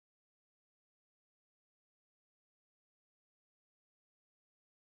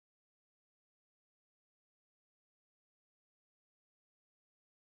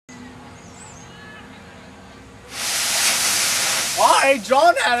I,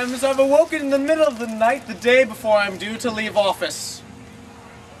 John Adams, have awoken in the middle of the night the day before I'm due to leave office.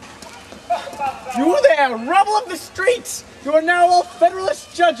 You there, rebel of the streets! You are now all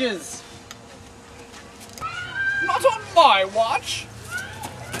Federalist judges! Not on my watch!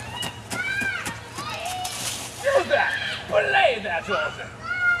 Do that! Belay that order!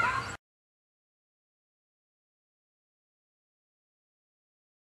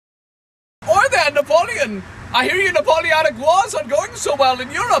 Or there, Napoleon! I hear your Napoleonic wars aren't going so well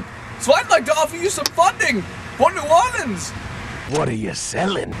in Europe, so I'd like to offer you some funding for New Orleans! What are you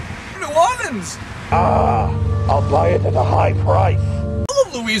selling? New Orleans! I'll buy it at a high price. All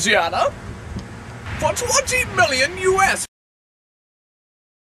of Louisiana! For 20 million US!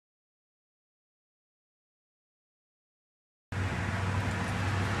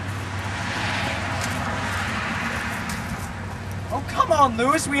 Oh, come on,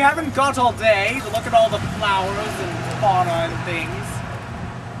 Louis, we haven't got all day to look at all the flowers and fauna and things.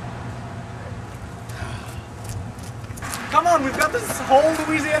 Come on, we've got this whole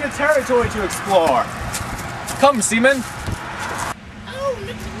Louisiana territory to explore. Come, Seaman. Oh,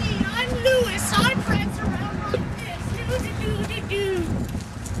 look at me, I'm Louis. I prance around like this. Do-do-do-do-do.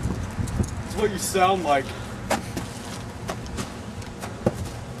 That's what you sound like.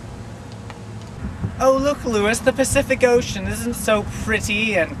 Oh, look, Louis, the Pacific Ocean isn't so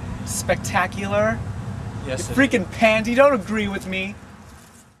pretty and spectacular. Yes, You freaking panty, don't agree with me.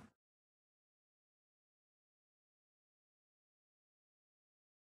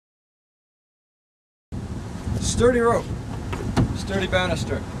 Sturdy rope, sturdy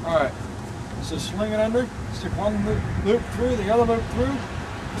banister. All right, so sling it under, stick one loop through, the other loop through.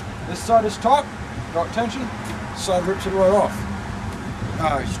 This side is taut, got tension, side rips it right off.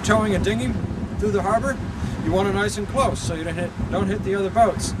 You're towing a dinghy through the harbor, you want it nice and close so you don't hit the other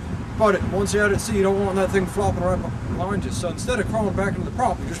boats. But once you're out at sea, you don't want that thing flopping right behind you. So instead of crawling back into the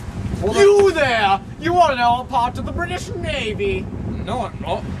prop, you just pull that. You there! You want to know a part of the British Navy? No, I'm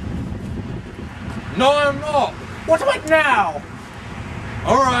not. No, I'm not. What about now?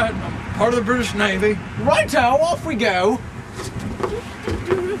 All right, I'm part of the British Navy. Righto, off we go.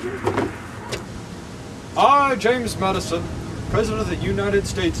 I, James Madison, President of the United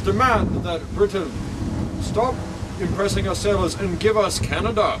States, demand that Britain stop impressing our sailors and give us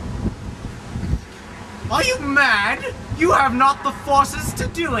Canada. Are you mad? You have not the forces to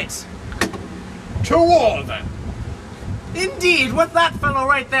do it. To war, then. Indeed, what that fellow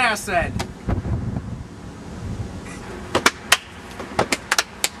right there said.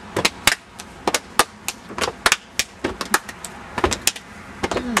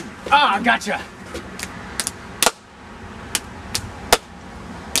 Ah, gotcha.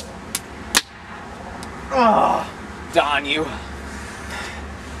 Ah, darn you.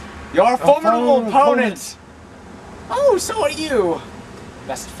 Your formidable opponent. Oh, so are you.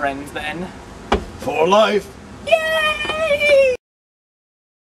 Best friends, then? For life. Yay!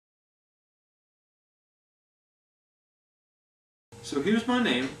 So here's my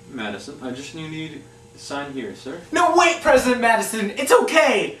name, Madison. I just need to sign here, sir. No, wait, President Madison. It's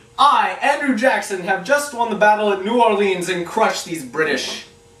okay. I, Andrew Jackson, have just won the battle at New Orleans and crushed these British.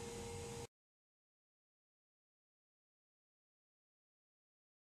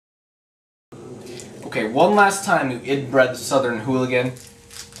 Okay, one last time, you inbred Southern hooligan.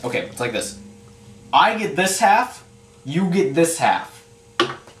 Okay, it's like this. I get this half, you get this half.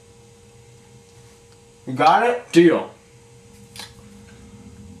 You got it? Deal.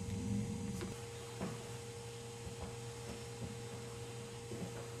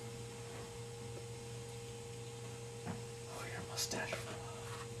 Oh, your mustache.